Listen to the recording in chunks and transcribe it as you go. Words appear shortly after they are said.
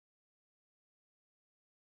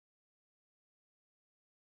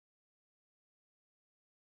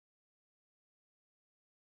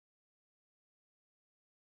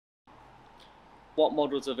What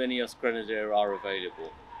models of INEOS Grenadier are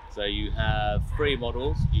available? So you have three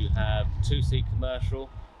models. You have 2-seat commercial,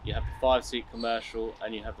 you have the 5-seat commercial,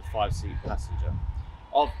 and you have the 5-seat passenger.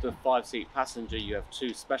 Of the 5-seat passenger, you have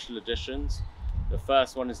two special editions. The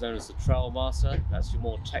first one is known as the Trailmaster. That's your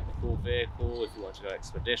more technical vehicle if you want to go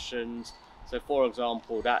expeditions. So for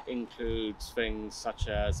example, that includes things such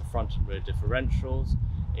as the front and rear differentials.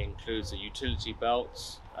 It includes the utility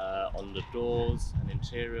belts on the doors and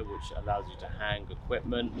interior, which allows you to hang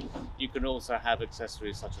equipment. You can also have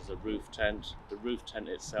accessories such as a roof tent. The roof tent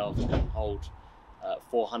itself can hold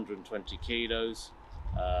 420 kilos.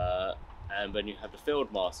 And then you have the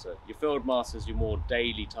Field Master. Your Field Master is your more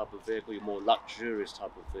daily type of vehicle, your more luxurious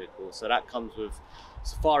type of vehicle. So that comes with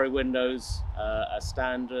safari windows as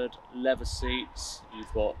standard, leather seats.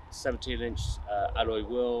 You've got 17-inch alloy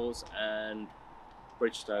wheels and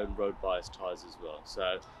Bridgestone road bias tyres as well.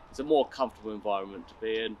 So it's a more comfortable environment to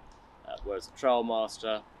be in. Whereas the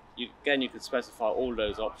Trailmaster, you can specify all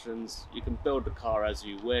those options. You can build the car as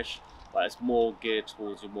you wish, but it's more geared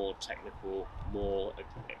towards your more technical, more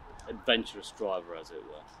adventurous driver, as it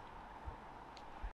were.